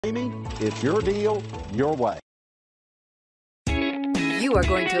Ramey, it's your deal, your way. You are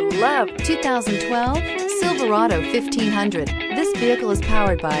going to love 2012 Silverado 1500. This vehicle is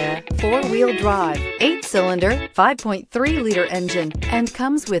powered by a 4-wheel drive, 8-cylinder, 5.3-liter engine, and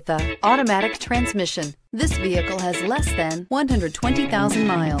comes with an automatic transmission. This vehicle has less than 120,000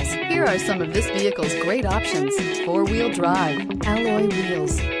 miles. Here are some of this vehicle's great options: 4-wheel drive, alloy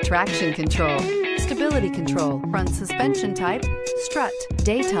wheels, traction control, stability control, front suspension type, strut,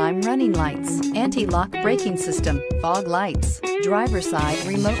 daytime running lights, anti-lock braking system, fog lights, driver's side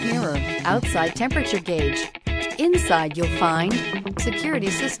remote mirror, outside temperature gauge. Inside you'll find security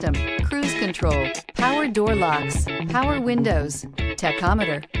system, cruise control, power door locks, power windows,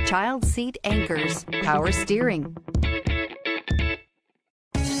 tachometer, child seat anchors, power steering.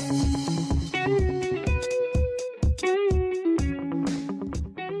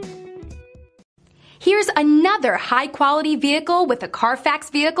 Here's another high-quality vehicle with a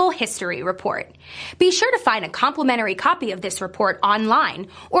Carfax Vehicle History Report. Be sure to find a complimentary copy of this report online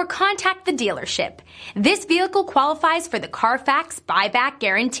or contact the dealership. This vehicle qualifies for the Carfax Buyback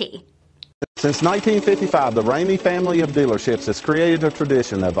Guarantee. Since 1955, the Ramey family of dealerships has created a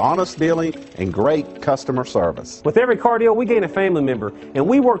tradition of honest dealing and great customer service. With every car deal, we gain a family member, and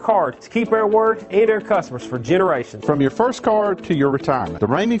we work hard to keep our word and our customers for generations. From your first car to your retirement, the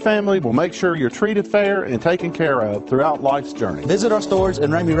Ramey family will make sure you're treated fair and taken care of throughout life's journey. Visit our stores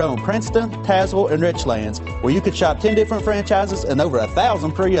in Ramey Road, Princeton, Tazewell, and Richlands, where you can shop 10 different franchises and over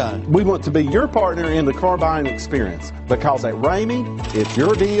 1,000 pre-owned. We want to be your partner in the car buying experience, because at Ramey, it's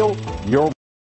your deal, your